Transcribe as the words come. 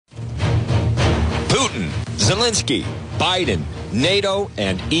Putin, Zelensky, Biden, NATO,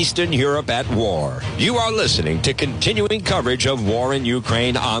 and Eastern Europe at war. You are listening to continuing coverage of war in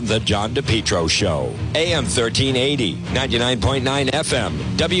Ukraine on The John DePetro Show. AM 1380, 99.9 FM,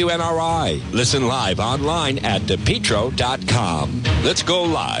 WNRI. Listen live online at DePetro.com. Let's go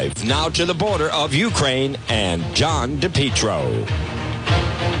live now to the border of Ukraine and John DePetro.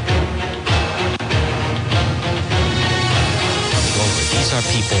 These are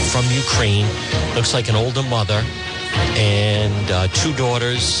people from Ukraine. Looks like an older mother and two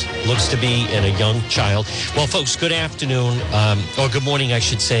daughters, looks to be, and a young child. Well, folks, good afternoon, or good morning, I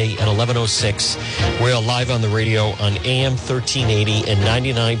should say, at 11:06. We're live on the radio on AM 1380 and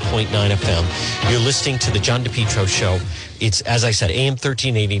 99.9 FM. You're listening to the John DePetro Show. It's, as I said, AM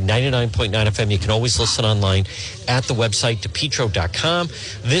 1380, 99.9 FM. You can always listen online at the website, DePetro.com.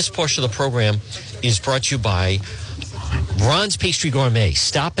 This portion of the program is brought to you by Ron's Pastry Gourmet.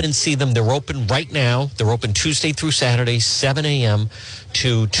 Stop in and see them. They're open right now. They're open Tuesday through Saturday, 7 a.m.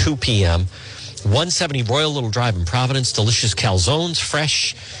 to 2 p.m. 170 Royal Little Drive in Providence. Delicious calzones,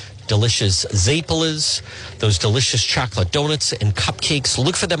 fresh, delicious zapalas, those delicious chocolate donuts and cupcakes.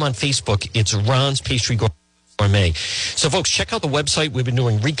 Look for them on Facebook. It's Ron's Pastry Gourmet. So, folks, check out the website. We've been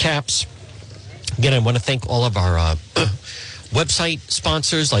doing recaps. Again, I want to thank all of our website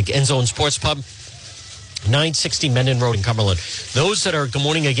sponsors like Endzone Sports Pub, 960 Mendon Road in Cumberland. Those that are, good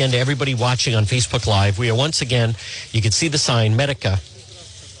morning again to everybody watching on Facebook Live. We are once again, you can see the sign, Medica.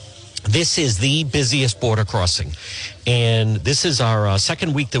 This is the busiest border crossing. And this is our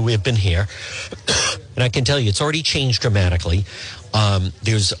second week that we have been here. And I can tell you, it's already changed dramatically.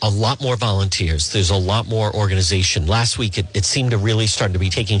 There's a lot more volunteers. There's a lot more organization. Last week, it seemed to really start to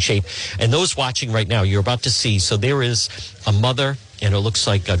be taking shape. And those watching right now, you're about to see. So there is a mother, and it looks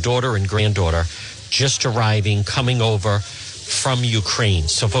like a daughter and granddaughter just arriving, coming over from Ukraine.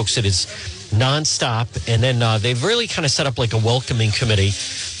 So, folks, it is nonstop. And then they've really kind of set up like a welcoming committee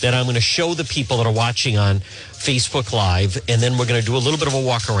that I'm going to show the people that are watching on Facebook Live. And then we're going to do a little bit of a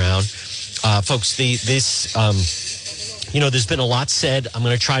walk around. Folks, there's been a lot said. I'm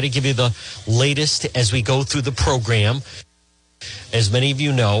going to try to give you the latest as we go through the program. As many of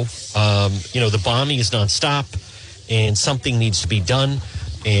you know, the bombing is nonstop and something needs to be done.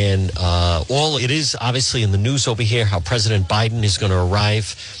 And it is obviously in the news over here how President Biden is going to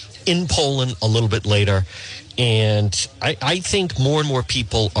arrive in Poland a little bit later. And I think more and more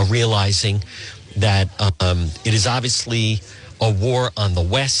people are realizing that it is obviously a war on the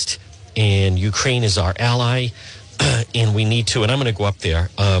West, and Ukraine is our ally. And we need to, and I'm going to go up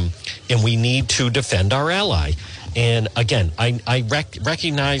there, and we need to defend our ally. And again, I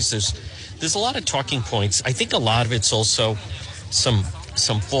recognize there's a lot of talking points. I think a lot of it's also some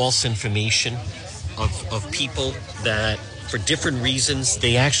false information of people that, for different reasons,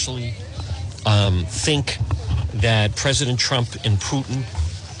 they actually think that President Trump and Putin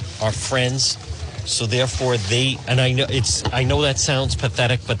are friends. So therefore, I know that sounds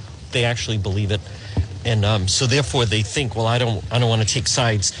pathetic, but they actually believe it, and so therefore they think, well, I don't want to take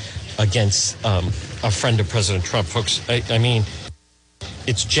sides against a friend of President Trump, folks. I mean,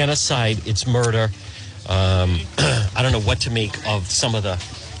 it's genocide, it's murder. I don't know what to make of some of the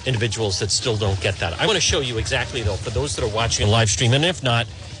individuals that still don't get that. I want to show you exactly, though, for those that are watching a live stream. And if not,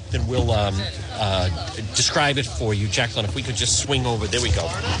 then we'll describe it for you. Jacqueline, if we could just swing over. There we go.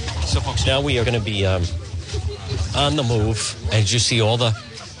 So, folks, now we are going to be on the move. As you see all the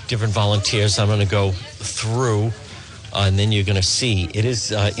different volunteers, I'm going to go through, and then you're going to see. It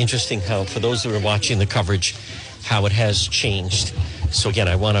is interesting how, for those that are watching the coverage, how it has changed. So, again,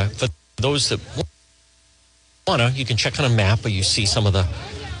 I want to, for those that you can check on a map, or you see some of the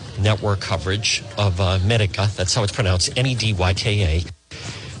network coverage of Medica. That's how it's pronounced, Medyka.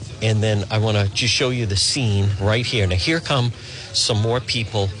 And then I want to just show you the scene right here. Now, here come some more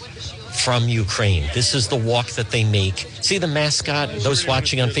people from Ukraine. This is the walk that they make. See the mascot? Those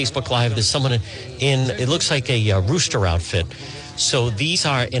watching on Facebook Live, there's someone in it looks like a rooster outfit. So these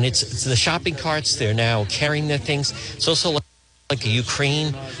are, and it's the shopping carts. They're now carrying their things. It's also like a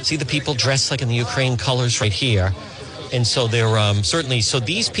Ukraine. See the people dressed like in the Ukraine colors right here. And so they're certainly, so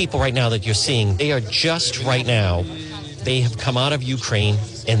these people right now that you're seeing, they are just right now, they have come out of Ukraine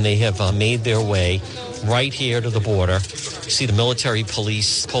and they have made their way right here to the border. You see the military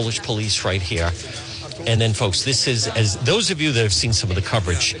police, Polish police right here. And then, folks, this is, as those of you that have seen some of the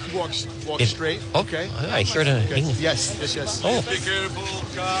coverage. Walk straight. Okay. I hear it in English. Yes. Oh. Be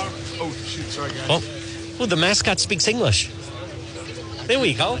careful, car. Oh, shoot, sorry, guys. Oh, the mascot speaks English. There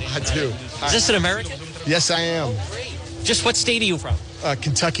we go. I do. Is this an American? Yes, I am. Just what state are you from?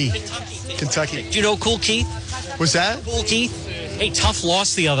 Kentucky. Do you know Cool Keith? What's that? Cool Keith? Hey, tough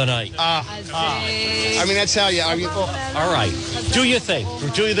loss the other night. I mean, that's how you. I mean, All right. Do your thing.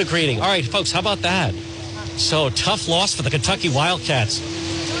 Do the greeting. All right, folks, how about that? So, tough loss for the Kentucky Wildcats.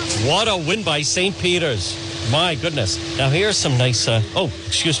 What a win by St. Peter's. My goodness. Now, here's some nice...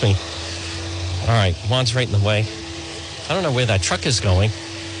 excuse me. All right, Juan's right in the way. I don't know where that truck is going.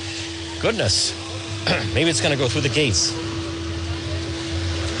 Goodness. Maybe it's going to go through the gates.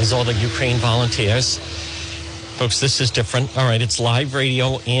 There's all the Ukraine volunteers. Folks, this is different. All right, it's live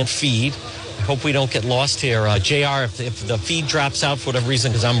radio and feed. I hope we don't get lost here. JR, if the feed drops out for whatever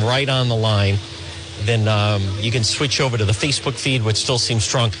reason, because I'm right on the line, then you can switch over to the Facebook feed, which still seems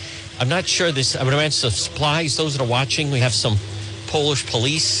strong. I'm not sure this, I would imagine the supplies, those that are watching, we have some Polish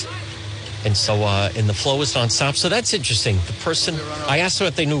police, and so, and the flow is nonstop. So that's interesting. The person, I asked them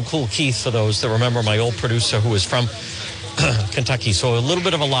if they knew Cool Keith, for those that remember my old producer who was from Kentucky. So a little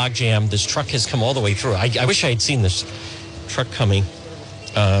bit of a log jam. This truck has come all the way through. I wish I had seen this truck coming,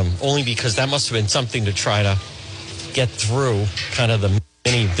 only because that must have been something to try to get through kind of the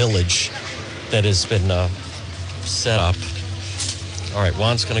mini village that has been set up. All right,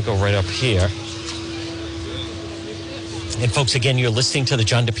 Juan's going to go right up here. And folks, again, you're listening to the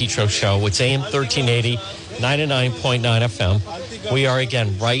John DePietro Show. It's AM 1380, 99.9 FM. We are,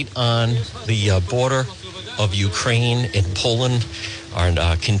 again, right on the border of Ukraine and Poland.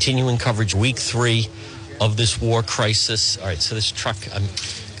 Our continuing coverage, week 3 of this war crisis. All right, so this truck, I'm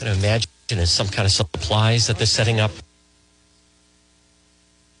going to imagine, is some kind of supplies that they're setting up.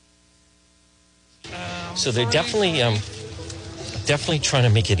 So they're definitely trying to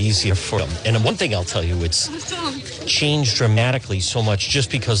make it easier for them. And one thing I'll tell you, it's changed dramatically so much just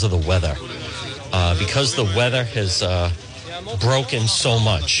because of the weather. Because the weather has broken so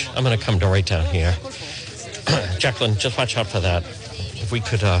much. I'm going to come right down here. Jacqueline, just watch out for that. If we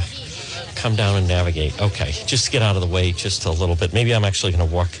could come down and navigate. Okay, just get out of the way just a little bit. Maybe I'm actually going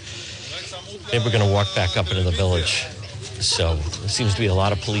to walk. Maybe we're going to walk back up into the village. So there seems to be a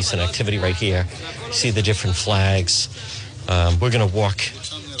lot of police and activity right here. You see the different flags. We're going to walk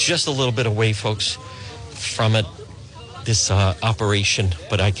just a little bit away, folks, from it, this operation.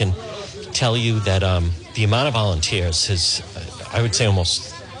 But I can tell you that the amount of volunteers has, I would say,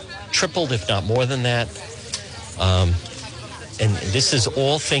 almost tripled, if not more than that. And this is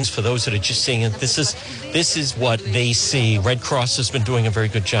all things for those that are just seeing it. This is what they see. Red Cross has been doing a very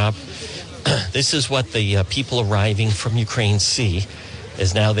good job. This is what the people arriving from Ukraine see,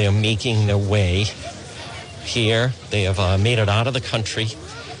 as now they are making their way here. They have made it out of the country.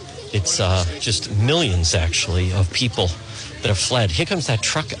 It's just millions, actually, of people that have fled. Here comes that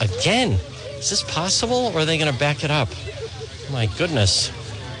truck again. Is this possible, or are they going to back it up? My goodness.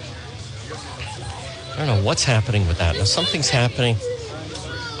 I don't know what's happening with that. Now, something's happening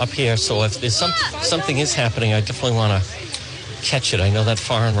up here, so if there's something is happening, I definitely want to catch it. I know that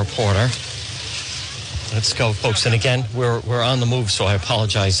foreign reporter. Let's go, folks. And again, we're on the move, so I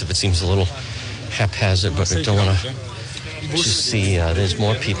apologize if it seems a little haphazard, but I don't want to just see there's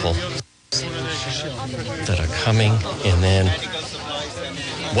more people that are coming. And then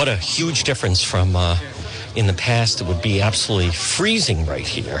what a huge difference from in the past. It would be absolutely freezing right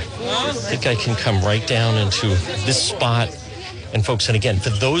here. I think I can come right down into this spot. And folks, and again, for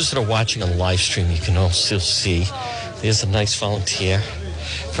those that are watching on the live stream, you can also see there's a nice volunteer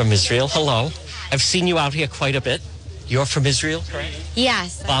from Israel. Hello. I've seen you out here quite a bit. You're from Israel, correct?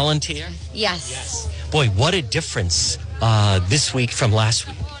 Yes. Volunteer? Yes. Boy, what a difference this week from last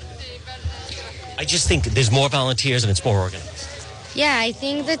week. I just think there's more volunteers and it's more organized. Yeah, I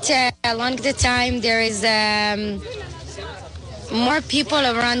think that along the time there is more people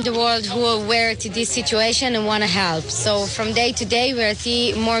around the world who are aware to this situation and want to help. So from day to day, we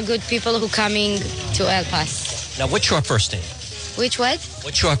see more good people who are coming to help us. Now, what's your first name? Which what?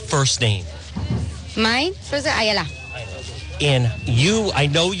 What's your first name? Mine? First, Ayala. And you, I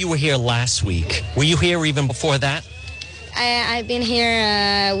know you were here last week. Were you here even before that? I've been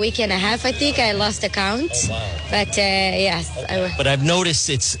here a week and a half, I think. I lost count. Oh, wow. But yes. But I've noticed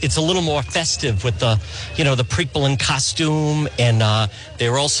it's a little more festive with the, the Prequel costume, and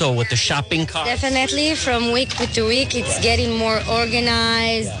they're also with the shopping cart. Definitely, from week to week, it's getting more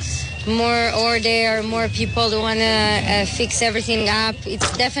organized. Yes. More order, more people who want to fix everything up.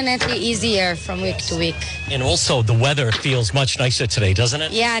 It's definitely easier from week to week. And also, the weather feels much nicer today, doesn't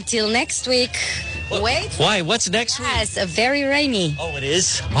it? Yeah, till next week. What? Wait. Why? What's next week? Yes, very rainy. Oh, it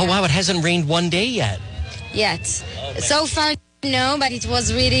is? Oh, wow, it hasn't rained one day yet. Yet. So far, no, but it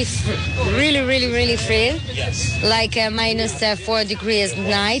was really free. Yes. Like minus 4 degrees at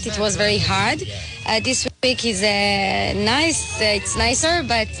night. It was very hard. This week week is nice. It's nicer,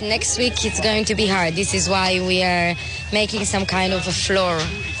 but next week it's going to be hard. This is why we are making some kind of a floor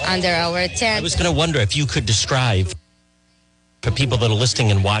under our tent. I was going to wonder if you could describe for people that are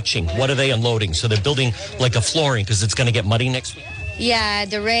listening and watching, what are they unloading? So they're building like a flooring because it's going to get muddy next week? Yeah,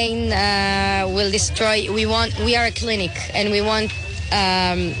 the rain will destroy. We are a clinic, and we want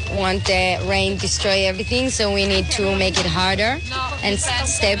the rain destroy everything, so we need to make it harder and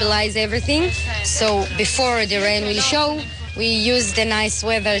stabilize everything. So before the rain will show, we use the nice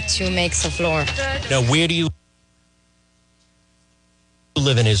weather to make the floor. Now, where do you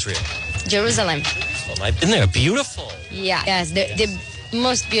live in Israel? Jerusalem. Well, I've been there. Beautiful. Yeah. Yes, the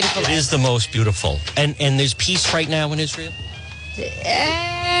most beautiful. It is the most beautiful. And there's peace right now in Israel?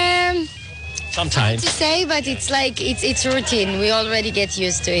 Sometimes. To say, but it's like it's routine. We already get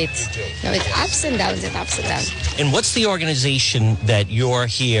used to it. No, it's ups and downs and ups and downs. And what's the organization that you're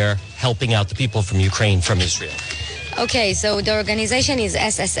here helping out the people from Ukraine, from Israel? Okay, so the organization is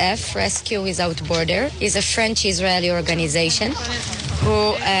SSF, Rescue Without Border. It's a French-Israeli organization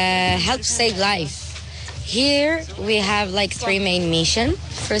who helps save life. Here we have like three main missions.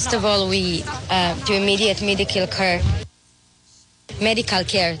 First of all, we do immediate medical care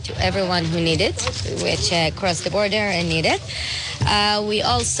to everyone who need it, which cross the border and need it. We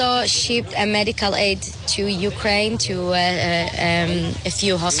also shipped a medical aid to Ukraine, to a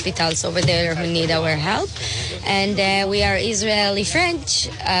few hospitals over there who need our help. And we are Israeli French,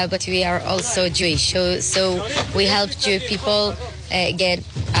 but we are also Jewish. So we help Jewish people get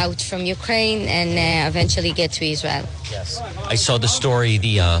out from Ukraine and eventually get to Israel. Yes. I saw the story,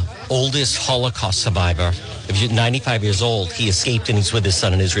 the oldest Holocaust survivor, 95 years old, he escaped and he's with his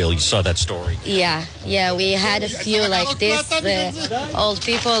son in Israel. You saw that story. Yeah, we had a few like this, old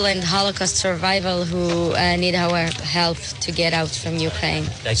people and Holocaust survival who need our help to get out from Ukraine.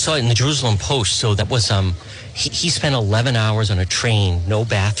 I saw it in the Jerusalem Post, so that was, he spent 11 hours on a train, no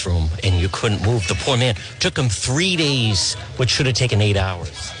bathroom, and you couldn't move. The poor man, took him 3 days, which should have taken 8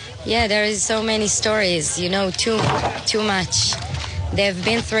 hours. Yeah, there is so many stories, too much. They've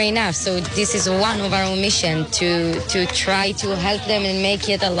been through enough, so this is one of our mission to try to help them and make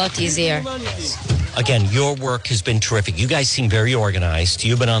it a lot easier. Again, your work has been terrific. You guys seem very organized.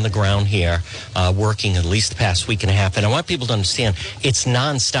 You've been on the ground here working at least the past week and a half, and I want people to understand it's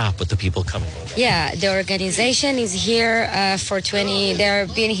nonstop with the people coming. Yeah, the organization is here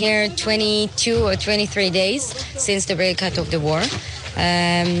they've been here 22 or 23 days since the breakout of the war.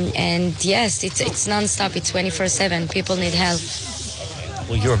 And yes, it's nonstop. It's 24/7. People need help.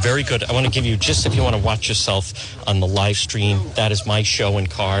 Well, you're very good. I want to give you, just if you want to watch yourself on the live stream, that is my show and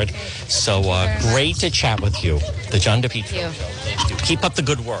card. So great to chat with you, the John DePietro Show. Keep up the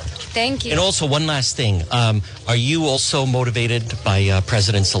good work. Thank you. And also, one last thing. Are you also motivated by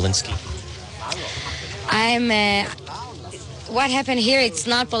President Zelensky? What happened here, it's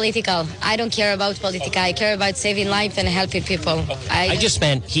not political. I don't care about politics. I care about saving life and helping people. I just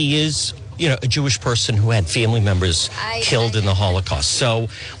meant he is a Jewish person who had family members killed in the Holocaust. So,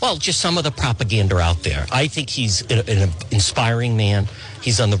 just some of the propaganda out there. I think he's an inspiring man.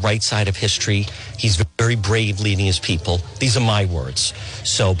 He's on the right side of history. He's very brave leading his people. These are my words.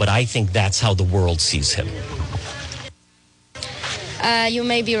 So, but I think that's how the world sees him. You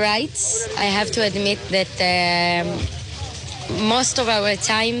may be right. I have to admit that most of our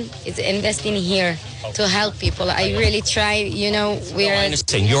time is investing here to help people. I really try, I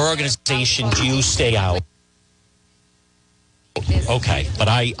understand. Your organization, do you stay out? Okay, but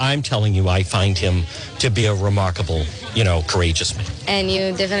I'm telling you, I find him to be a remarkable, courageous man. And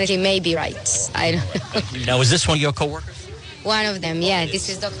you definitely may be right. I don't know. Now, is this one of your coworkers? One of them, yeah. This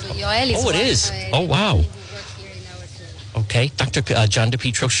is Dr. Yoel. Oh, it is. Oh, wow. Okay, Dr. John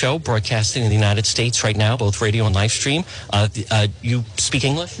DePietro Show, broadcasting in the United States right now, both radio and live stream. You speak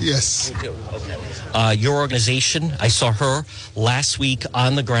English? Yes. You do? Okay. Your organization, I saw her last week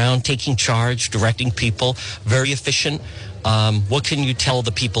on the ground, taking charge, directing people, very efficient. What can you tell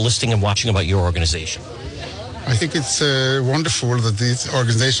the people listening and watching about your organization? I think it's wonderful that this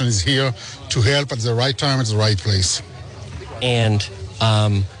organization is here to help at the right time, at the right place. And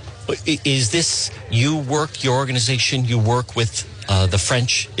is this, your organization, you work with the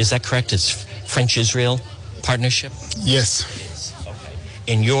French, is that correct? It's French-Israel partnership? Yes.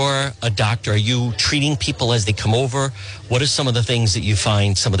 And you're a doctor. Are you treating people as they come over? What are some of the things that you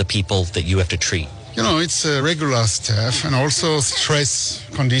find, some of the people that you have to treat? It's regular staff and also stress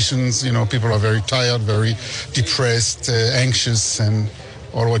conditions. People are very tired, very depressed, anxious, and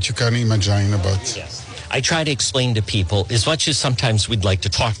all what you can imagine about. Yes. I try to explain to people, as much as sometimes we'd like to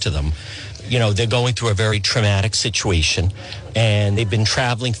talk to them, you know, they're going through a very traumatic situation and they've been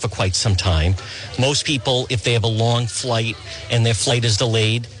traveling for quite some time. Most people, if they have a long flight and their flight is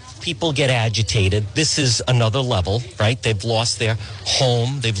delayed, people get agitated. This is another level, right? They've lost their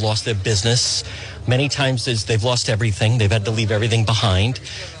home. They've lost their business. Many times they've lost everything. They've had to leave everything behind.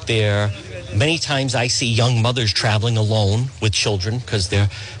 Many times I see young mothers traveling alone with children because their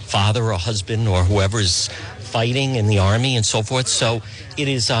father or husband or whoever is fighting in the army and so forth. So it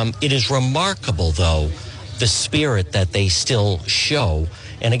is remarkable, though, the spirit that they still show.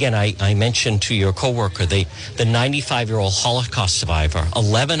 And again, I mentioned to your coworker, the 95-year-old Holocaust survivor,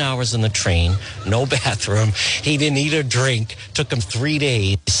 11 hours in the train, no bathroom. He didn't eat or drink. Took him 3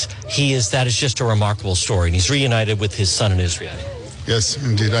 days. That is just a remarkable story. And he's reunited with his son in Israel. Yes,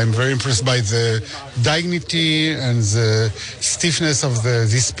 indeed. I'm very impressed by the dignity and the stiffness of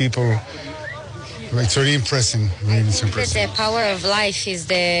these people. It's really impressive. Really impressive. The power of life is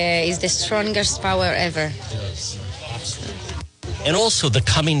the strongest power ever. And also the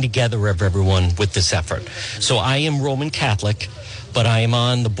coming together of everyone with this effort. So I am Roman Catholic, but I am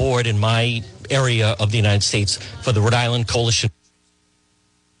on the board in my area of the United States for the Rhode Island Coalition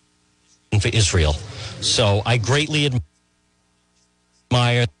for Israel. So I greatly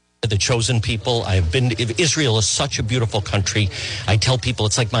admire the chosen people. Israel is such a beautiful country. I tell people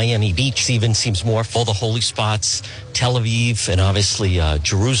it's like Miami Beach. Even seems more full of the holy spots. Tel Aviv and obviously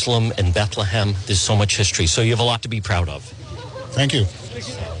Jerusalem and Bethlehem. There's so much history. So you have a lot to be proud of. Thank you.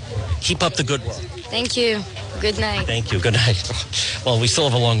 Keep up the good work. Thank you. Good night. Thank you. Good night. Well, we still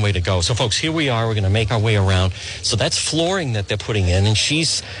have a long way to go. So, folks, here we are. We're going to make our way around. So that's flooring that they're putting in. And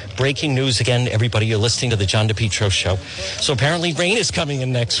she's breaking news again. Everybody, you're listening to the John DePietro Show. So apparently rain is coming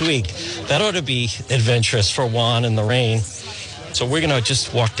in next week. That ought to be adventurous for Juan and the rain. So we're going to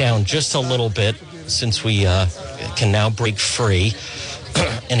just walk down just a little bit since we can now break free.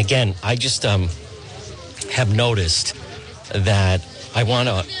 And again, I just have noticed that I want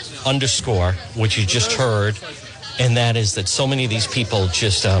to underscore what you just heard, and that is that so many of these people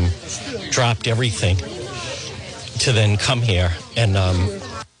just dropped everything to then come here. And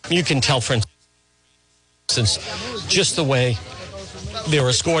you can tell, for instance, just the way they're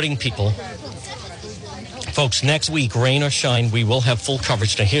escorting people. Folks, next week, rain or shine, we will have full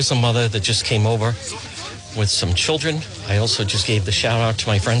coverage. Now, here's a mother that just came over with some children. I also just gave the shout out to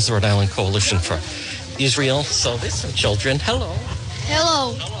my friends, the Rhode Island Coalition for Israel. So there's some children. Hello.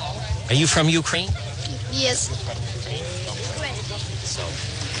 Hello. Are you from Ukraine? Yes. So,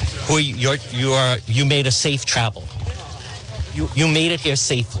 you made a safe travel. You made it here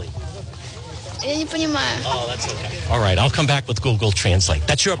safely. Я не понимаю. Oh, that's okay. All right, I'll come back with Google Translate.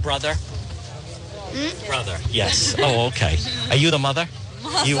 That's your brother? Brother, yes. Oh, okay. Are you the mother?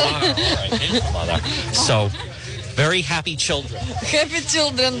 You are. All right, he's the mother. So, very happy children. Happy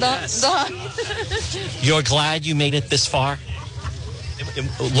children, да? Yes. Да. You're glad you made it this far?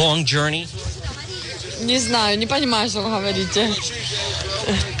 Long journey? Не знаю, не понимаю, что вы говорите.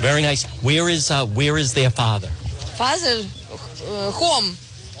 Very nice. Where is their father? Father, home,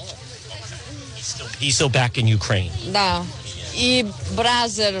 He's still back in Ukraine. да. И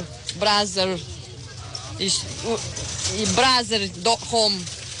brother, и brother, home,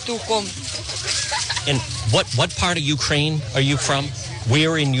 to home. And what part of Ukraine are you from?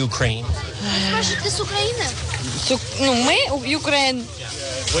 Where in Ukraine? Ты с Украины? Ну, мы, Ukraine,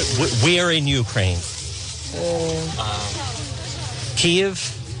 Where in Ukraine? Kiev?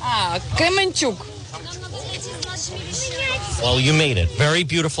 Kremenchuk. Well, you made it. Very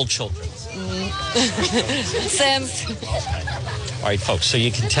beautiful children. Thanks. All right, folks, so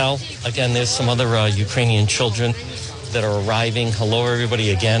you can tell, again, there's some other Ukrainian children that are arriving. Hello,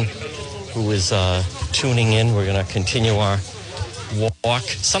 everybody, again, who is tuning in. We're going to continue our walk.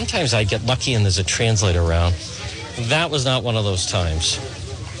 Sometimes I get lucky and there's a translator around. That was not one of those times.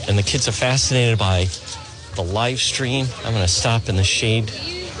 And the kids are fascinated by the live stream. I'm going to stop in the shade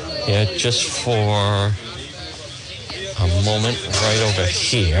here just for a moment right over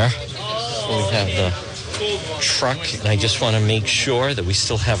here. We have the truck, and I just want to make sure that we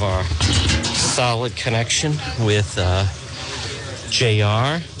still have our solid connection with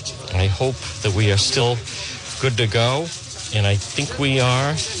JR. I hope that we are still good to go, and I think we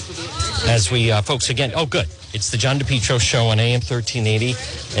are. As we, folks, again, oh, good. It's the John DePietro Show on AM 1380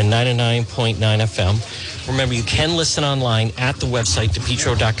 and 99.9 FM. Remember, you can listen online at the website,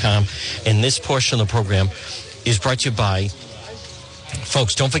 DePietro.com, and this portion of the program is brought to you by,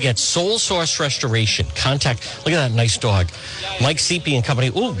 folks, don't forget, Soul Source Restoration. Look at that nice dog. Mike Seepy and company.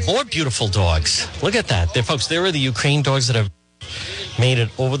 Ooh, more beautiful dogs. Look at that. Folks, there are the Ukraine dogs that have made it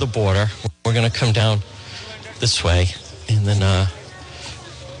over the border. We're going to come down this way, and then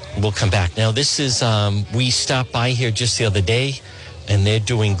we'll come back. Now, this is, we stopped by here just the other day, and they're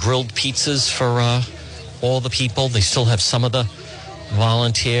doing grilled pizzas for all the people. They still have some of the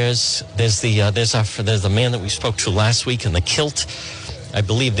volunteers. There's the man that we spoke to last week in the kilt. I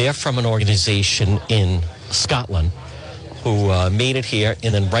believe they're from an organization in Scotland who made it here,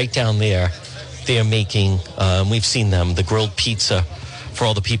 and then right down there, they're making, we've seen them, the grilled pizza for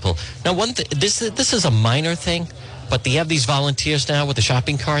all the people. Now, this is a minor thing, but they have these volunteers now with the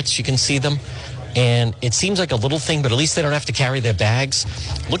shopping carts. You can see them. And it seems like a little thing, but at least they don't have to carry their bags.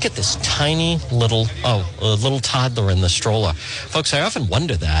 Look at this tiny little toddler in the stroller. Folks, I often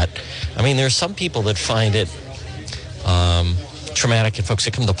wonder that. I mean, there are some people that find it traumatic. And folks,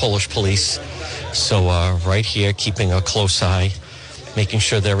 here come the Polish police. So right here, keeping a close eye, making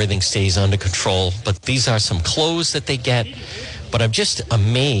sure that everything stays under control. But these are some clothes that they get. But I'm just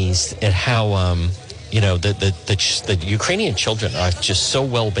amazed at how... the Ukrainian children are just so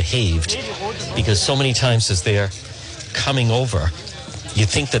well behaved, because so many times as they're coming over, you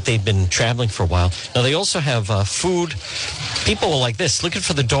think that they've been traveling for a while. Now, they also have food. People are like this, looking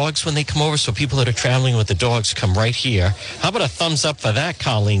for the dogs when they come over, so people that are traveling with the dogs come right here. How about a thumbs up for that,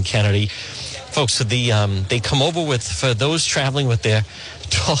 Colleen Kennedy? Folks, they come over for those traveling with their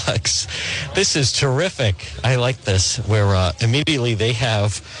dogs. This is terrific. I like this, where immediately they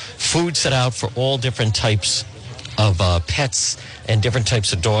have food set out for all different types of pets and different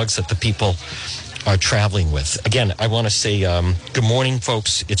types of dogs that the people are traveling with. Again, I want to say good morning,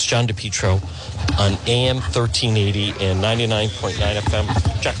 folks. It's John DePietro on AM 1380 and 99.9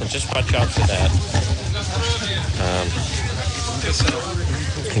 FM. Jacqueline, just watch out for that.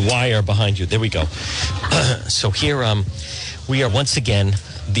 Wire behind you. There we go. So here we are once again.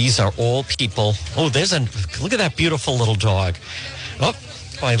 These are all people. Oh, look at that beautiful little dog. Oh,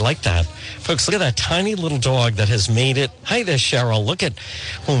 I like that. Folks, look at that tiny little dog that has made it. Hi there, Cheryl. Look at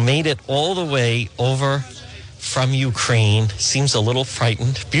who made it all the way over from Ukraine. Seems a little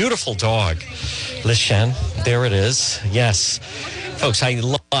frightened. Beautiful dog. Lishen, there it is. Yes. Folks, I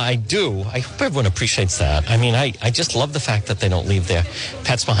hope everyone appreciates that. I mean, I just love the fact that they don't leave their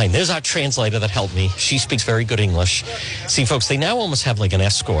pets behind. There's our translator that helped me. She speaks very good English. See, folks, they now almost have like an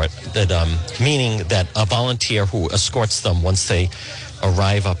escort, meaning that a volunteer who escorts them once they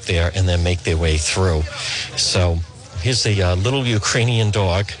arrive up there and then make their way through. So here's a little Ukrainian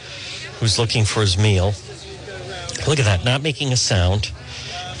dog who's looking for his meal. Look at that, not making a sound.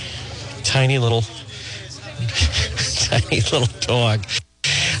 Tiny little dog.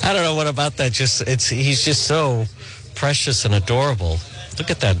 I don't know what about that. He's just so precious and adorable.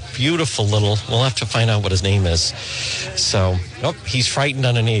 Look at that beautiful little. We'll have to find out what his name is. So, he's frightened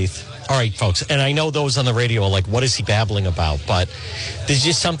underneath. All right, folks. And I know those on the radio are like, what is he babbling about? But there's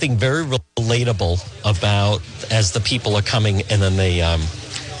just something very relatable about as the people are coming, and then they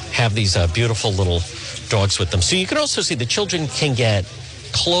have these beautiful little dogs with them. So you can also see the children can get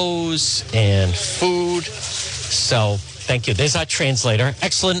clothes and food. So thank you. There's our translator.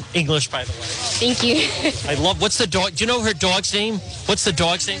 Excellent English, by the way. Thank you. I love, what's the dog? Do you know her dog's name? What's the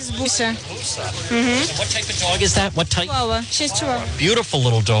dog's name? It's Busa. Mm-hmm. What type of dog is that? What type? Chihuahua. She's Chihuahua. Beautiful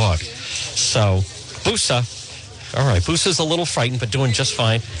little dog. So, Busa. All right, Busa's a little frightened, but doing just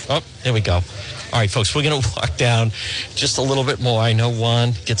fine. Oh, there we go. All right, folks, we're going to walk down just a little bit more. I know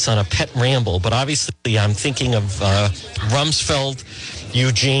Juan gets on a pet ramble, but obviously I'm thinking of Rumsfeld,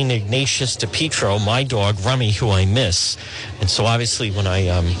 Eugene Ignatius DePietro, my dog, Rummy, who I miss. And so obviously when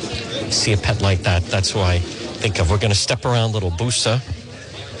I see a pet like that, that's who I think of. We're going to step around little Busa.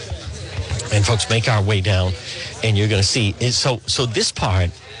 And folks, make our way down. And you're going to see. So this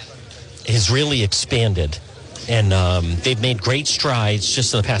part has really expanded. And they've made great strides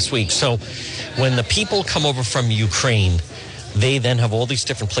just in the past week. So when the people come over from Ukraine, they then have all these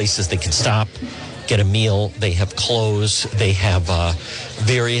different places they can stop, get a meal. They have clothes. They have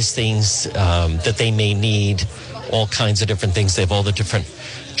various things that they may need, all kinds of different things. They have all the different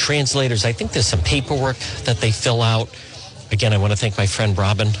translators. I think there's some paperwork that they fill out. Again, I want to thank my friend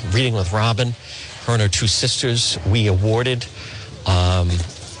Robin, Reading with Robin. Her and her two sisters, we awarded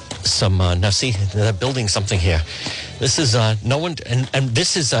some, now see, they're building something here. This is, no one, and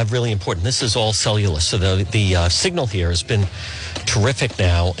this is really important. This is all cellular. So the signal here has been terrific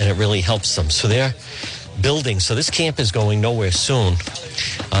now, and it really helps them. So they're building. So this camp is going nowhere soon.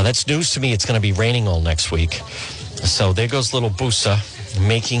 That's news to me. It's going to be raining all next week. So there goes little Busa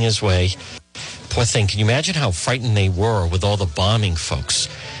making his way. Poor thing. Can you imagine how frightened they were with all the bombing, folks?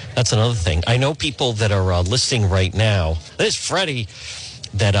 That's another thing. I know people that are listening right now. There's Freddie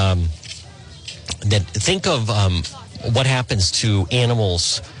that think of what happens to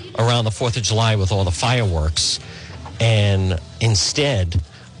animals around the 4th of July with all the fireworks. And instead,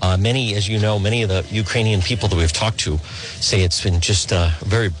 many of the Ukrainian people that we've talked to say it's been just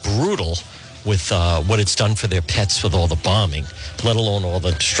very brutal with what it's done for their pets with all the bombing, let alone all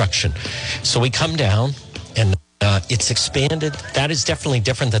the destruction. So we come down, and it's expanded. That is definitely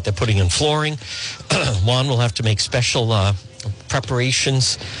different that they're putting in flooring. Juan will have to make special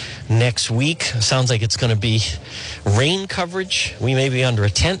preparations next week. Sounds like it's going to be rain coverage. We may be under a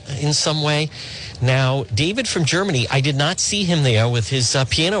tent in some way. Now, David from Germany, I did not see him there with his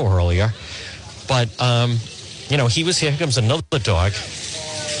piano earlier, but, he was here. Here comes another dog.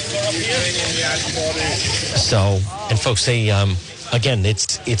 So, and folks, they, again,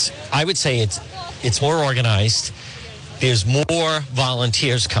 I would say it's more organized. There's more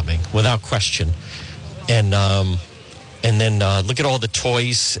volunteers coming, without question. And then look at all the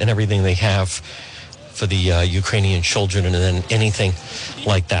toys and everything they have for the Ukrainian children, and then anything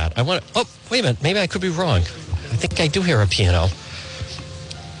like that. Oh, wait a minute. Maybe I could be wrong. I think I do hear a piano.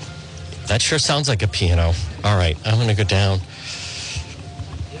 That sure sounds like a piano. All right, I'm going to go down.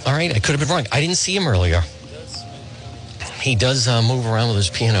 All right, I could have been wrong. I didn't see him earlier. He does move around with his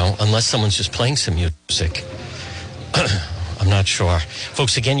piano, unless someone's just playing some music. I'm not sure.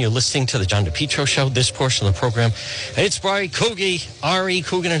 Folks, again, you're listening to the John DePietro Show. This portion of the program, it's by Coogie, R.E.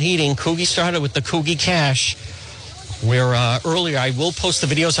 Coogan and Heating. Coogie started with the Coogie Cash, where earlier I will post the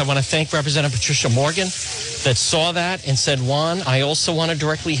videos. I want to thank Representative Patricia Morgan that saw that and said, Juan, I also want to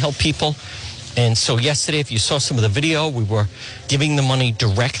directly help people. And so yesterday, if you saw some of the video, we were giving the money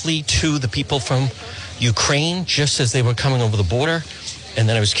directly to the people from Ukraine just as they were coming over the border. And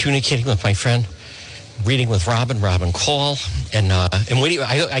then I was communicating with my friend, reading with Robin Call, and waiting.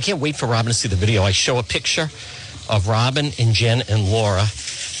 I can't wait for Robin to see the video. I show a picture of Robin and Jen and Laura,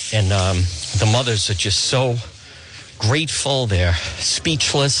 and the mothers are just so grateful. They're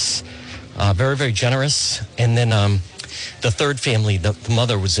speechless, very, very generous. And then the third family, the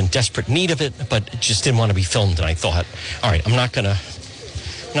mother was in desperate need of it, but just didn't want to be filmed. And I thought, all right, I'm not gonna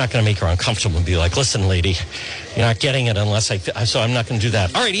make her uncomfortable and be like, listen, lady, you're not getting it unless so I'm not going to do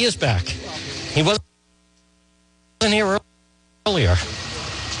that. All right, he is back. He wasn't here earlier.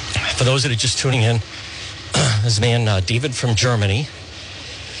 For those that are just tuning in, this man, David from Germany,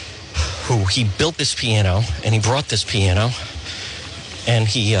 who he built this piano, and he brought this piano, and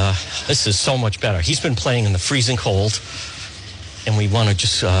this is so much better. He's been playing in the freezing cold, and we want to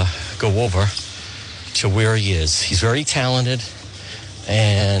just go over to where he is. He's very talented,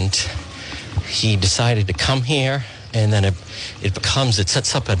 and he decided to come here, and then it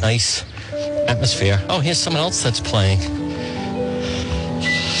sets up a nice atmosphere. Oh, here's someone else that's playing.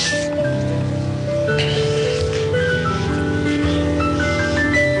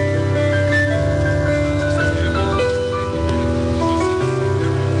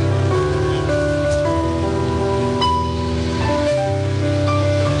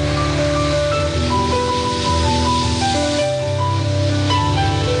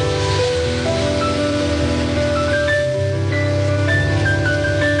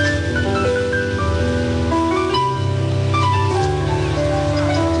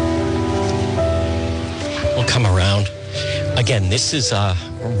 Again, this is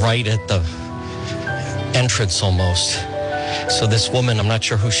right at the entrance almost. So this woman, I'm not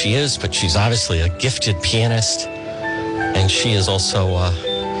sure who she is, but she's obviously a gifted pianist. And she is also,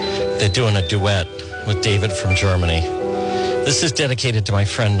 they're doing a duet with David from Germany. This is dedicated to my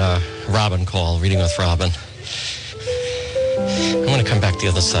friend Robin Call, reading with Robin. I'm going to come back the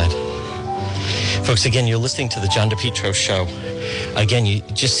other side. Folks, again, you're listening to the John DePietro Show. Again, you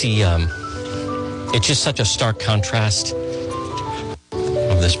just see, it's just such a stark contrast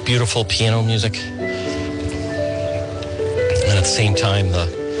of this beautiful piano music, and at the same time, the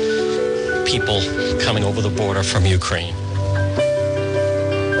people coming over the border from Ukraine.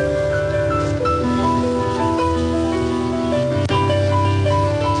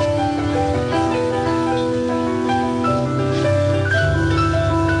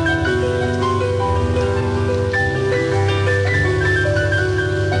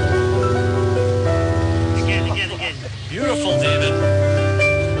 Beautiful, David.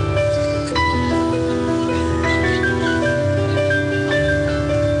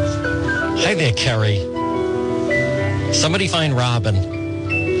 Hi there, Kerry. Somebody find Robin.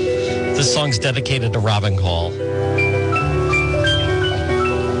 This song's dedicated to Robin Call.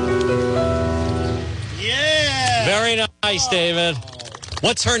 Yeah! Very nice, David.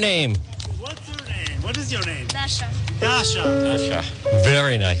 What's her name? What's her name? What is your name? Dasha. Dasha. Dasha.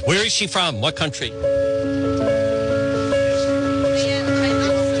 Very nice. Where is she from? What country?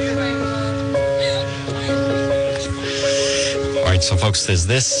 All right, right, so folks, there's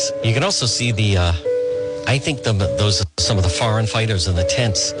this. You can also see the, I think those are some of the foreign fighters in the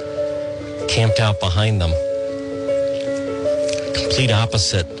tents camped out behind them. Complete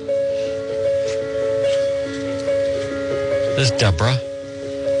opposite. There's Deborah.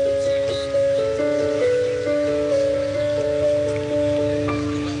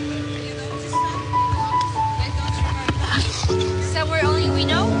 So we're only we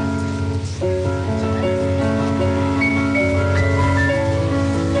know?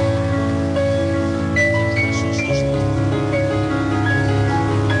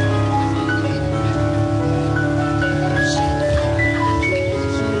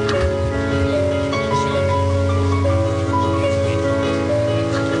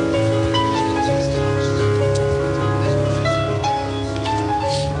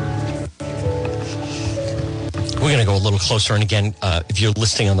 We're going to go a little closer. And again, if you're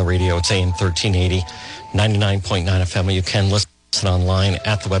listening on the radio, it's AM 1380, 99.9 FM. You can listen online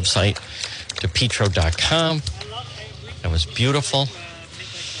at the website, DePetro.com. That was beautiful.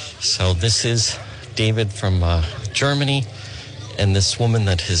 So this is David from Germany, and this woman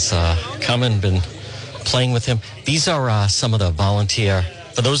that has come and been playing with him. These are some of the volunteer,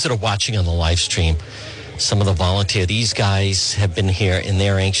 for those that are watching on the live stream, some of the volunteer. These guys have been here, and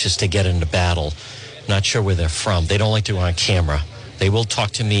they're anxious to get into battle. Not sure where they're from. They don't like to go on camera. They will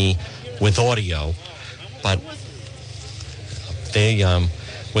talk to me with audio, but they,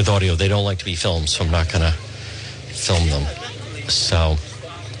 with audio, they don't like to be filmed, so I'm not going to film them. So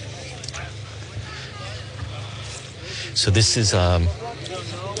this is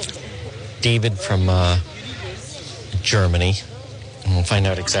David from Germany. And we'll find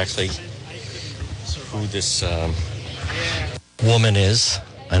out exactly who this woman is.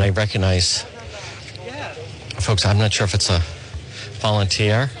 And I recognize... Folks, I'm not sure if it's a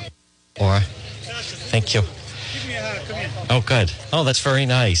volunteer or... Thank you. Oh, good. Oh, that's very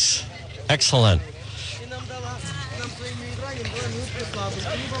nice. Excellent.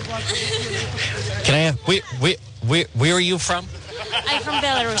 Can I have... Where are you from? I'm from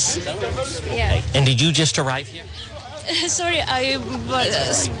Belarus. Yeah. And did you just arrive here? Sorry,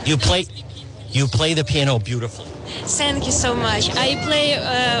 You play the piano beautifully. Thank you so much. I play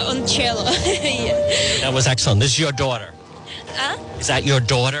on cello. Yeah. That was excellent. This is your daughter. Is that your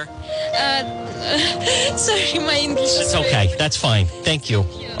daughter? Sorry, my English is It's okay. That's fine. Thank you.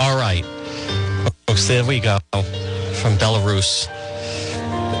 All right. Folks, there we go. From Belarus.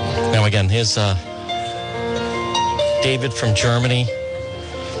 Now again, here's David from Germany.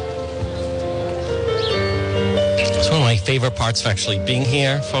 It's one of my favorite parts of actually being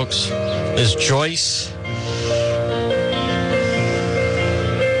here, folks. There's Joyce.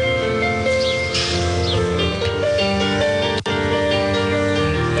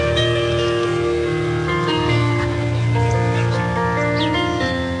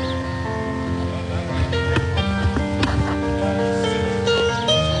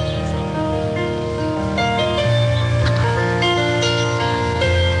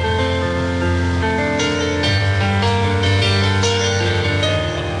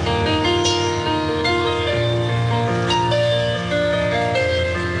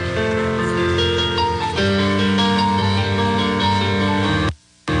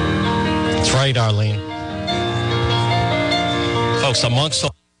 Arlene. Folks, amongst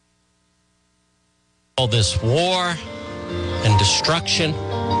all this war and destruction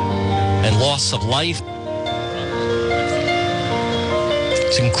and loss of life,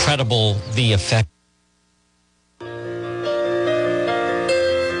 it's incredible the effect.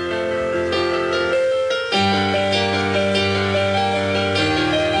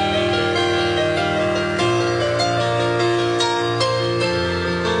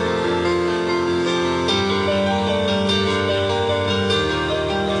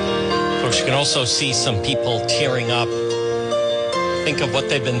 You can also see some people tearing up. Think of what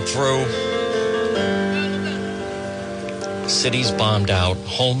they've been through. Cities bombed out,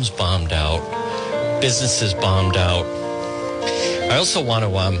 homes bombed out, businesses bombed out. I also want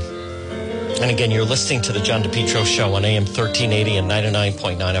to, and again, you're listening to the John DePetro Show on AM 1380 and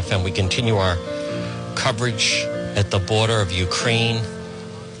 99.9 FM. We continue our coverage at the border of Ukraine.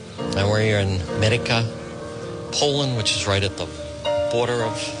 And we're here in Medyka, Poland, which is right at the border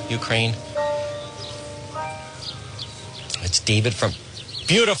of Ukraine. It's David from...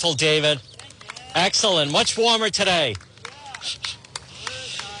 Beautiful, David. Excellent. Much warmer today.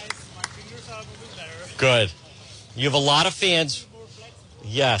 Good. You have a lot of fans.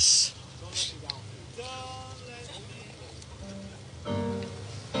 Yes.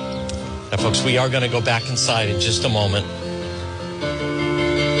 Now, folks, we are going to go back inside in just a moment.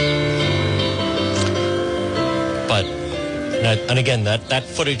 But And again, that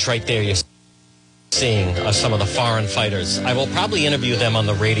footage right there you're seeing of some of the foreign fighters. I will probably interview them on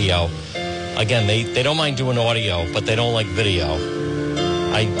the radio. Again, they don't mind doing audio, but they don't like video.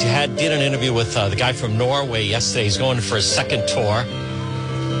 I did an interview with the guy from Norway yesterday. He's going for his second tour.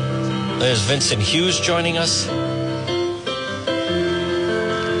 There's Vincent Hughes joining us.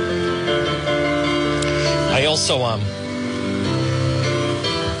 I also,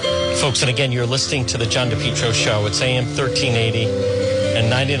 folks, and again, you're listening to the John DePietro Show. It's AM 1380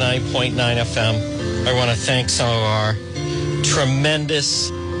 and 99.9 FM. I want to thank some of our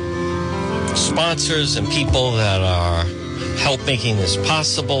tremendous sponsors and people that are help making this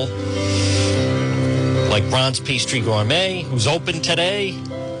possible, like Bronze Pastry Gourmet, who's open today.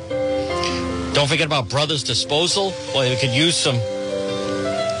 Don't forget about Brothers Disposal. Well, you could use some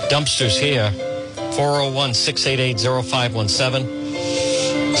dumpsters here.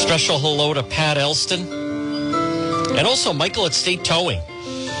 401-688-0517. Special hello to Pat Elston. And also Michael at State Towing.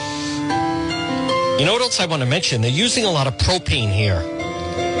 You know what else I want to mention? They're using a lot of propane here.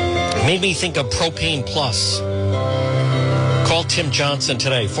 It made me think of Propane Plus. Call Tim Johnson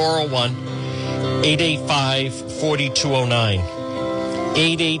today, 401-885-4209.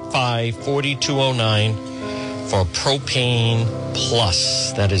 885-4209 for Propane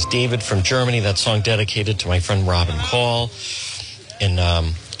Plus. That is David from Germany. That song dedicated to my friend Robin Call. And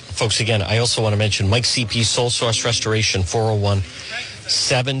folks, again, I also want to mention Mike CP Soul Source Restoration,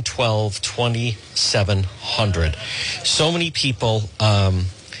 401-712-2700. So many people,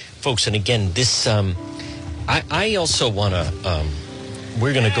 folks, and again, this, I also want to,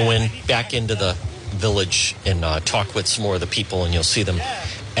 we're going to go back into the village and talk with some more of the people, and you'll see them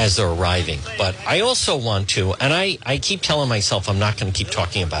as they're arriving. But I also want to, and I keep telling myself I'm not going to keep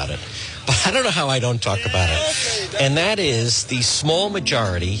talking about it, but I don't know how I don't talk about it. And that is the small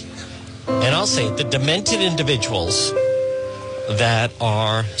majority, and I'll say it, the demented individuals that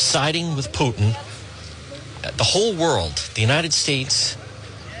are siding with Putin. The whole world, the United States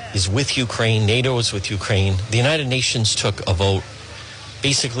is with Ukraine, NATO is with Ukraine, the United Nations took a vote.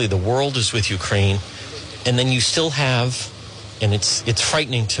 Basically, the world is with Ukraine, and then you still have, and it's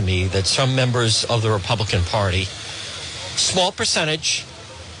frightening to me that some members of the Republican Party, small percentage,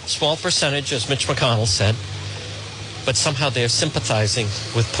 as Mitch McConnell said, but somehow they're sympathizing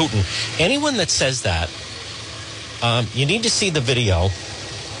with Putin. Anyone that says that, you need to see the video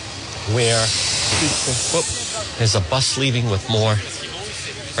where there's a bus leaving with more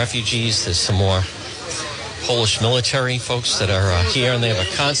refugees. There's some more Polish military folks that are here, and they have a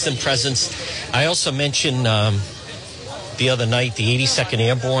constant presence. I also mentioned the other night the 82nd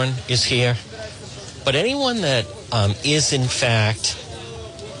Airborne is here. But anyone that is, in fact,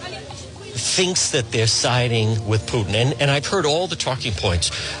 thinks that they're siding with Putin, and I've heard all the talking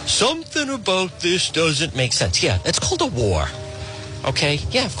points, something about this doesn't make sense. Yeah, it's called a war, okay?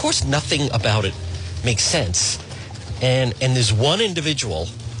 Yeah, of course nothing about it makes sense. And there's one individual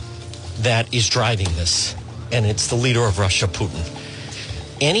that is driving this, and it's the leader of Russia, Putin.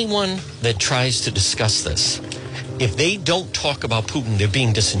 Anyone that tries to discuss this, if they don't talk about Putin, they're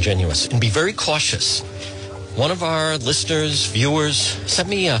being disingenuous. And be very cautious. One of our listeners, viewers, sent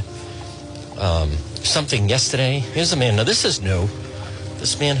me something yesterday. Here's a man. Now, this is new.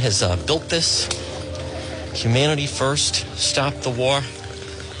 This man has built this. Humanity First, Stop the War.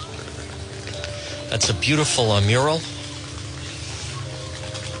 That's a beautiful mural.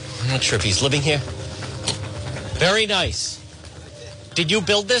 I'm not sure if he's living here. Very nice. Did you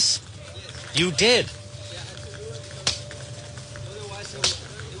build this? You did.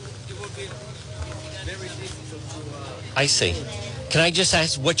 I see. Can I just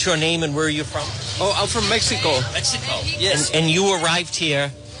ask what's your name and where are you from? Oh, I'm from Mexico. Mexico. Yes. And you arrived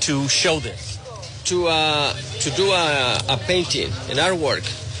here to show this? To do a painting, an artwork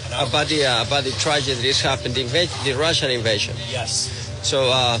about the tragedy that has happened, the Russian invasion. Yes.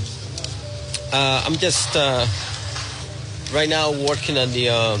 So I'm just right now working on the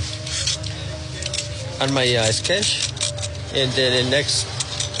on my sketch, and then the next,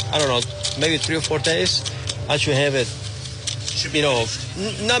 I don't know, maybe 3 or 4 days, I should have it. You know,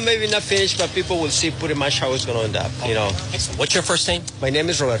 not finished, but people will see pretty much how it's going to end up. You know. Excellent. What's your first name? My name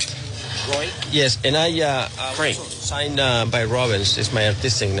is Roberto. Roy? Yes, and I Great. signed by Robbins. It's my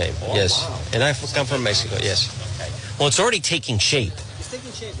artistic name. Oh, yes, wow. And I come from Mexico. Yes. Okay. Well, it's already taking shape. It's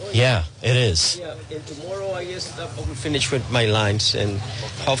taking shape. Oh, yeah, it is. Yeah, and tomorrow I guess I will finish with my lines, and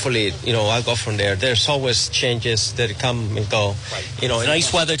hopefully, you know, I'll go from there. There's always changes that come and go. Right. You know,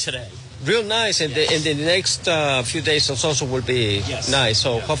 nice weather today. Real nice, and the next few days also will be nice.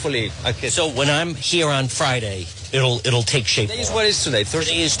 So hopefully I can. So when I'm here on Friday, it'll take shape. Today is what is today?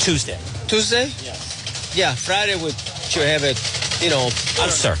 Thursday? Today is Tuesday. Tuesday? Yes. Yeah, Friday with actually have it, you know,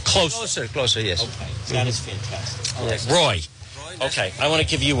 closer, yes. Okay. That is fantastic. All Yes. right. Roy. Okay, I want to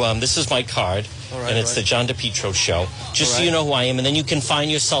give you, this is my card, and it's the John DePietro Show. Just so you know who I am, and then you can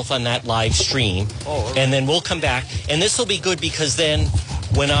find yourself on that live stream, and then we'll come back. And this will be good because then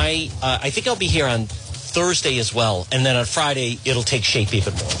when I think I'll be here on Thursday as well, and then on Friday it'll take shape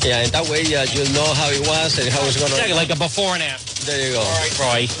even more. Yeah, and that way you'll know how it was and how it's going to... Exactly, like a before and after. There you go. All right,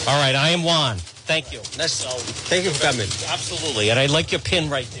 Roy. All right, I am Juan. Thank you. Thank you for coming. Absolutely, and I like your pin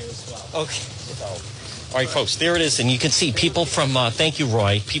right there as well. Okay. All right, folks, there it is. And you can see people from, thank you,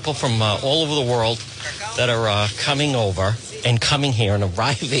 Roy, people from all over the world that are coming over and coming here and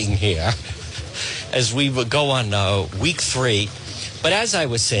arriving here as we would go on week 3. But as I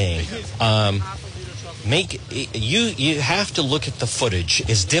was saying, you have to look at the footage,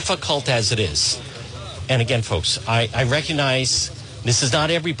 as difficult as it is. And again, folks, I recognize this is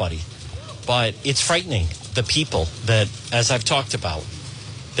not everybody, but it's frightening, the people that, as I've talked about,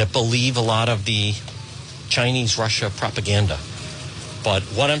 that believe a lot of the Chinese-Russia propaganda. But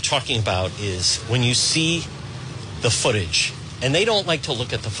what I'm talking about is when you see the footage, and they don't like to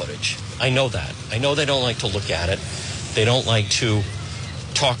look at the footage. I know that. I know they don't like to look at it. They don't like to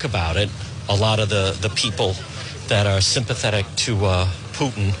talk about it. A lot of the people that are sympathetic to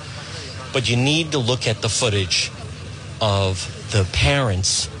Putin. But you need to look at the footage of the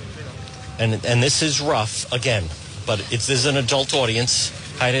parents. And this is rough, again, but this is an adult audience.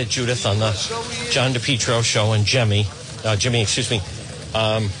 Hi to Judith on the John DePietro Show and Jimmy, excuse me.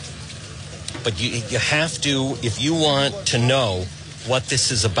 But you have to, if you want to know what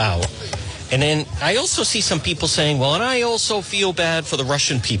this is about. And then I also see some people saying, well, and I also feel bad for the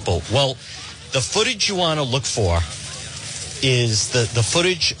Russian people. Well, the footage you want to look for is the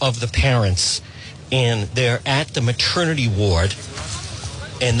footage of the parents, and they're at the maternity ward,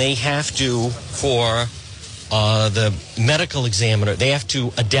 and they have to, for the medical examiner, they have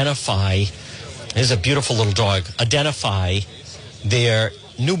to identify, there's a beautiful little dog, identify their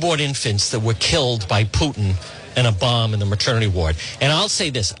newborn infants that were killed by Putin in a bomb in the maternity ward. And I'll say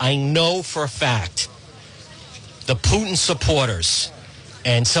this, I know for a fact the Putin supporters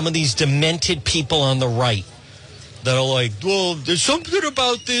and some of these demented people on the right that are like, well, there's something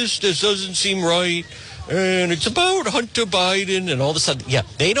about this doesn't seem right, and it's about Hunter Biden and all this other. Yeah,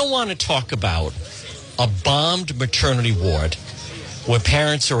 they don't want to talk about a bombed maternity ward where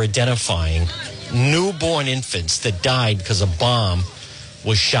parents are identifying newborn infants that died because a bomb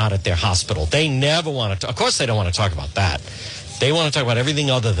was shot at their hospital. They never want to, of course they don't want to talk about that. They want to talk about everything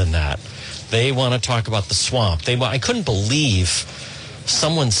other than that. They want to talk about the swamp. I couldn't believe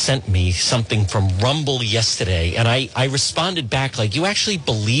someone sent me something from Rumble yesterday, and I responded back like, you actually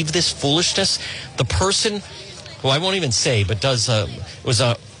believe this foolishness? The person, who I won't even say, but does, it was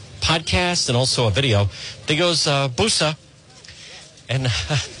a podcast and also a video, they goes, Busa, and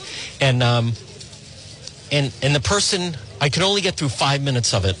the person, I could only get through 5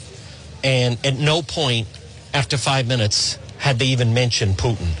 minutes of it, and at no point after 5 minutes had they even mentioned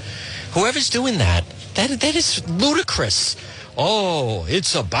Putin. Whoever's doing that is ludicrous. Oh,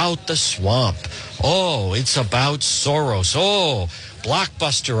 it's about the swamp. Oh, it's about Soros. Oh,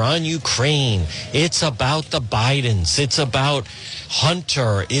 Blockbuster on Ukraine. It's about the Bidens. It's about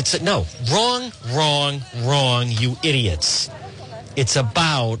Hunter. No, wrong, you idiots. It's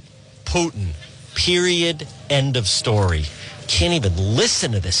about Putin. Period. End of story. Can't even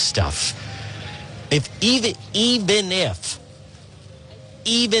listen to this stuff. Even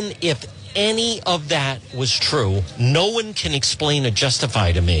if any of that was true, no one can explain or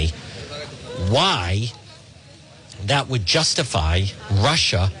justify to me why that would justify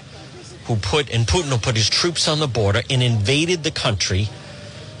Russia, Putin who put his troops on the border and invaded the country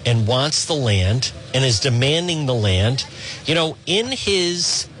and wants the land and is demanding the land. You know, in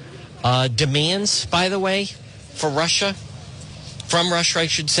his demands, by the way, from Russia, I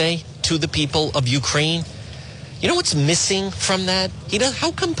should say, to the people of Ukraine, you know what's missing from that?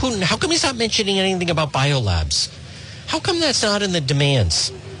 How come he's not mentioning anything about biolabs? How come that's not in the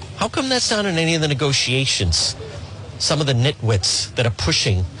demands? How come that's not in any of the negotiations? Some of the nitwits that are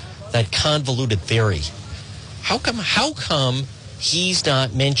pushing that convoluted theory. How come he's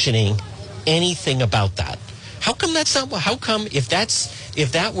not mentioning anything about that? How come if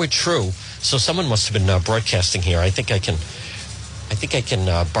that were true, so someone must have been broadcasting here. I think I can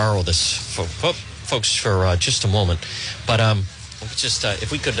borrow this for folks for just a moment. But just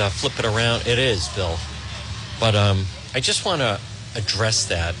if we could flip it around. It is, Bill. But I just want to address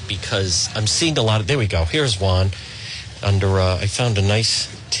that because I'm seeing a lot of, there we go. Here's Juan under, I found a nice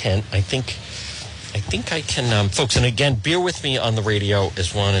tent. I think I can, folks, and again, bear with me on the radio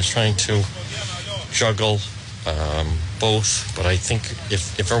as Juan is trying to juggle both, but I think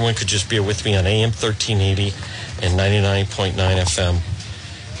if everyone could just bear with me on AM 1380 and 99.9 FM.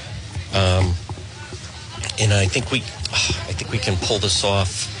 And I think we can pull this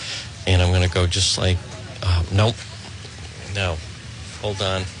off. And I'm going to go just like, nope. No. Hold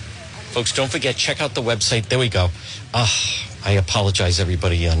on. Folks, don't forget, check out the website. There we go. I apologize,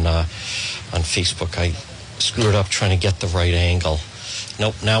 everybody, on Facebook. I screwed up trying to get the right angle.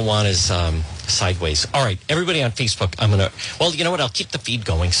 Nope, now one is sideways. All right, everybody on Facebook, well, you know what? I'll keep the feed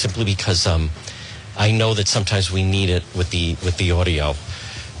going simply because I know that sometimes we need it with the audio,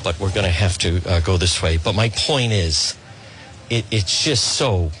 but we're going to have to go this way. But my point is, it's just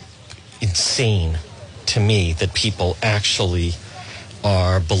so insane to me that people actually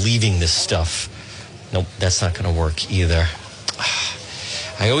are believing this stuff. Nope, that's not going to work either.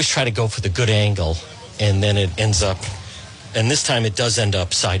 I always try to go for the good angle, and then it ends up, and this time it does end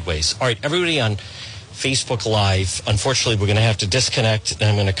up sideways. All right, everybody on Facebook Live, unfortunately, we're going to have to disconnect, and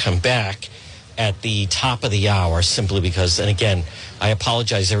I'm going to come back at the top of the hour simply because, and again, I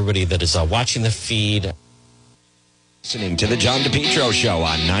apologize, everybody that is watching the feed. Listening to the John DePietro Show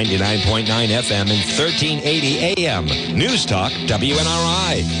on 99.9 FM and 1380 AM. News Talk,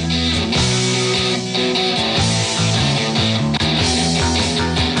 WNRI.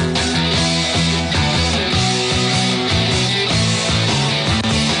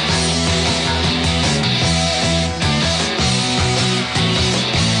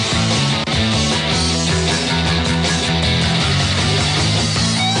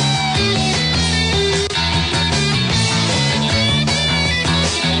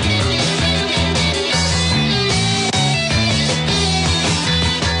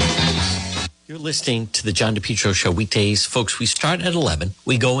 Listening to the John DePietro Show weekdays. Folks, we start at 11.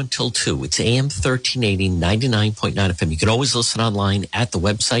 We go until 2. It's AM 1380, 99.9 FM. You can always listen online at the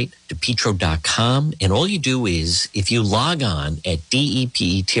website, DePietro.com. And all you do is, if you log on at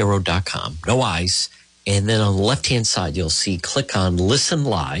DEPETRO.com, no I's, and then on the left-hand side, you'll see click on Listen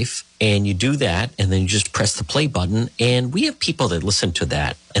Live. And you do that, and then you just press the play button. And we have people that listen to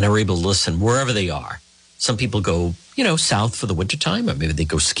that and are able to listen wherever they are. Some people go, south for the wintertime, or maybe they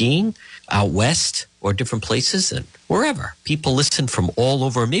go skiing out west or different places, and wherever. People listen from all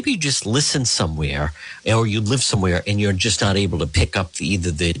over. Maybe you just listen somewhere, or you live somewhere and you're just not able to pick up either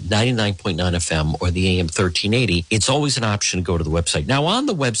the 99.9 FM or the AM 1380. It's always an option to go to the website. Now, on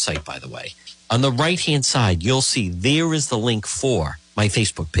the website, by the way, on the right-hand side, you'll see there is the link for my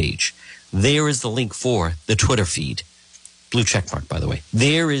Facebook page. There is the link for the Twitter feed. Blue check mark, by the way.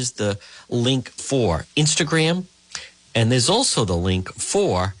 There is the link for Instagram, and there's also the link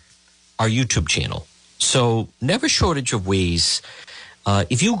for our YouTube channel. So never shortage of ways.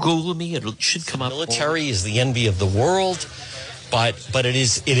 If you Google me, it should come up. Military is the envy of the world, but it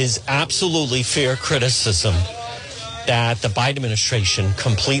is absolutely fair criticism that the Biden administration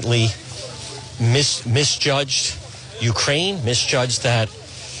completely misjudged Ukraine, misjudged that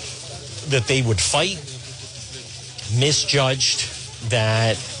they would fight, misjudged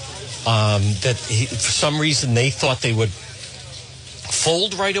that for some reason they thought they would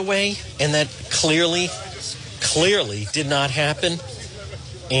fold right away, and that clearly did not happen.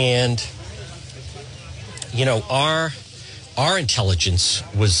 And our intelligence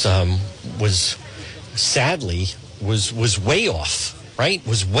was sadly way off, right?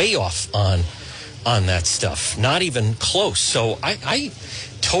 Was way off on that stuff. Not even close. So I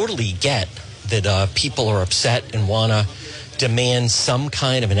totally get that people are upset and want to demand some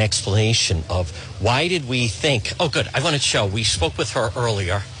kind of an explanation of why did we think, oh good, I want to show, we spoke with her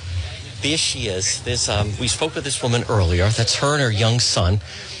earlier. There she is. We spoke with this woman earlier. That's her and her young son.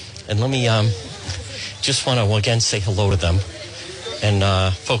 And let me just want to again say hello to them. And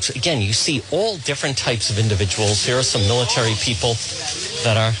folks, again, you see all different types of individuals. Here are some military people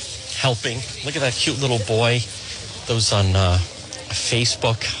that are helping. Look at that cute little boy. Those on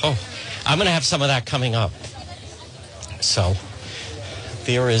Facebook. Oh, I'm going to have some of that coming up. So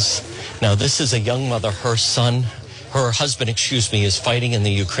there is, now this is a young mother. Her husband, is fighting in the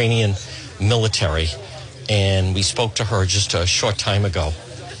Ukrainian military. And we spoke to her just a short time ago,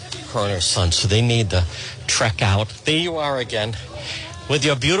 her and her son. So they made the trek out. There you are again with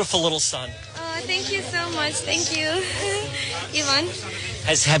your beautiful little son. Oh, thank you so much. Thank you, Ivan.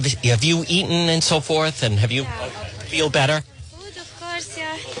 Have you eaten and so forth? And have you feel better? Food, of course,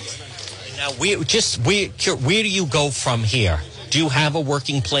 yeah. Now, where do you go from here? Do you have a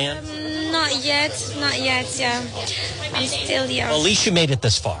working plan? Not yet, yeah. I'm still young. Well, at least you made it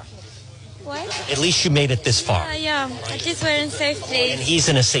this far. What? At least you made it this far. Yeah. At least we're in a safe place. And he's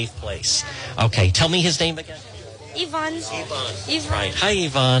in a safe place. Okay, tell me his name again. Ivan. Right. Hi,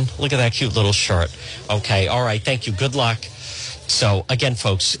 Yvonne. Look at that cute little shirt. Okay. All right. Thank you. Good luck. So, again,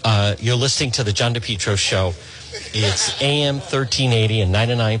 folks, you're listening to the John DePietro Show. It's AM 1380 and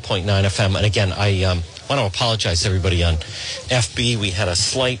 99.9 FM. And, again, I want to apologize to everybody on FB. We had a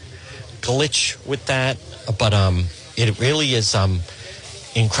slight glitch with that, but it really is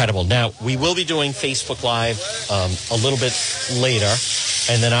incredible. Now, we will be doing Facebook Live a little bit later.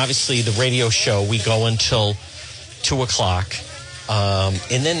 And then, obviously, the radio show, we go until 2 o'clock. And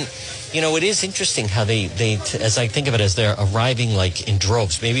then, you know, it is interesting how they as I think of it, as they're arriving like in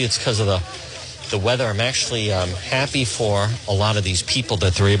droves. Maybe it's because of the weather. I'm actually happy for a lot of these people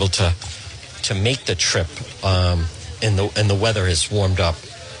that they're able to make the trip. And the weather has warmed up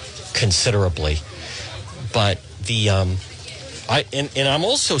considerably. But I'm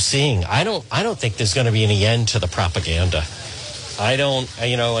also seeing, I don't think there's going to be any end to the propaganda. I don't,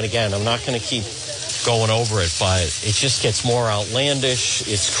 and again, I'm not going to keep going over it, but it just gets more outlandish.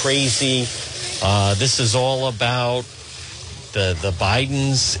 It's crazy. This is all about the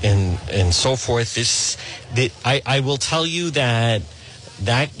Bidens and so forth. I will tell you that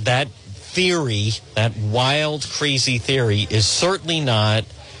theory, that wild, crazy theory, is certainly not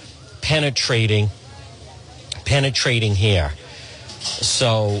penetrating here.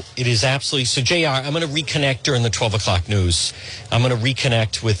 So it is absolutely. So, JR, I'm going to reconnect during the 12 o'clock news. I'm going to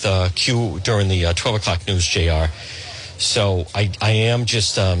reconnect with Q during the 12 o'clock news, JR. So I am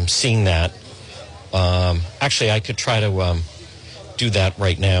just seeing that. Actually, I could try to do that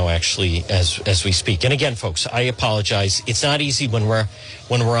right now, actually, as we speak. And again, folks, I apologize. It's not easy when we're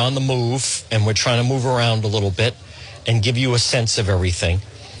on the move and we're trying to move around a little bit and give you a sense of everything.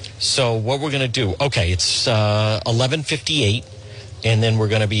 So what we're going to do, okay, it's 11:58. And then we're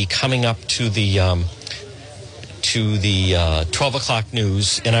going to be coming up to the 12 o'clock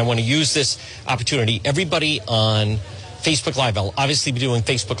news. And I want to use this opportunity. Everybody on Facebook Live, I'll obviously be doing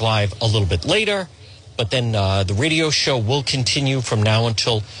Facebook Live a little bit later. But then the radio show will continue from now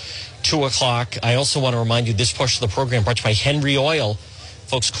until 2 o'clock. I also want to remind you, this portion of the program brought to you by Henry Oil.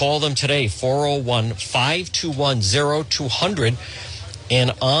 Folks, call them today, 401-521-0200.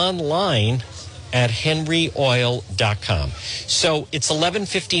 And online at henryoil.com. So it's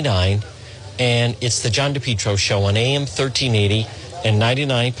 11:59, and it's the John DePietro Show on AM 1380 and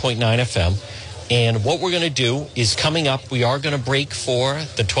 99.9 FM. And what we're going to do is, coming up, we are going to break for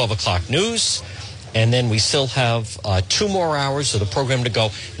the 12 o'clock news, and then we still have 2 more hours of the program to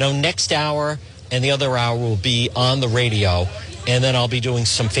go. Now, next hour and the other hour will be on the radio, and then I'll be doing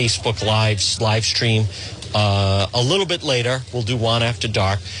some Facebook live stream a little bit later. We'll do one after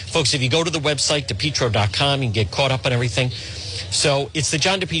dark. Folks, if you go to the website, DePietro.com, you can get caught up on everything. So it's the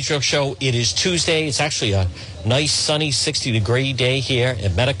John DePietro Show. It is Tuesday. It's actually a nice, sunny, 60-degree day here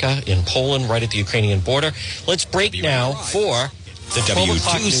in Medica in Poland, right at the Ukrainian border. Let's break now for the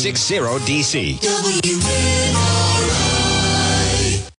W260 DC.